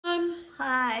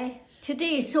Hi.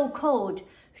 Today is so cold,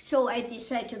 so I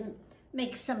decided to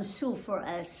make some soup for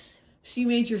us. So you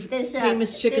made your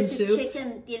famous chicken soup?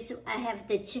 I have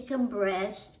the chicken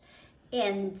breast,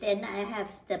 and then I have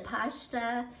the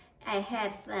pasta. I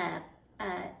have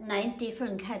 9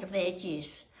 different kind of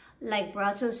veggies, like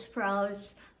Brussels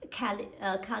sprouts,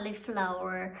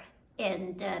 cauliflower,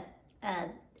 and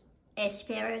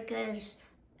asparagus,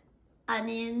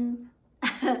 onion,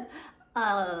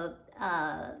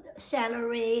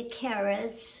 celery,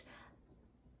 carrots,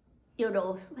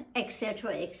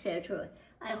 etc., etc.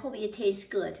 I hope it tastes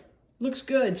good. Looks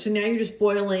good. So now you're just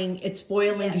boiling. It's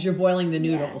boiling because you're boiling the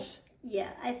noodles.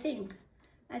 Yeah, I think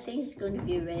it's going to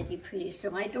be ready pretty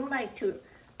soon. I don't like it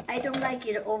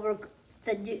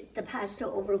the pasta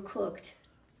overcooked.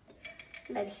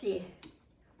 Let's see.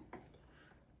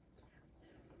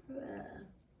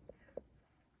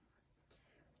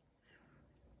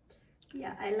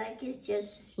 Yeah, I like it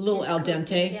just a little al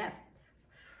dente. Yeah.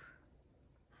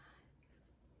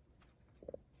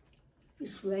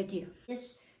 It's ready.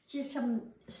 It's just some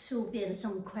soup and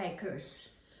some crackers.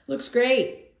 Looks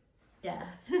great. Yeah.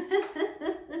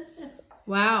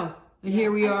 Wow. And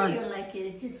here we are. I know you like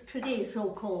it. Just today is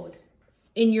so cold.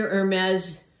 In your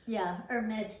Hermes. Yeah,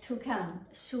 Hermes Toucan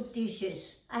soup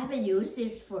dishes. I haven't used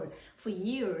this for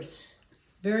years.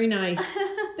 Very nice.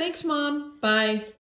 Thanks, Mom. Bye.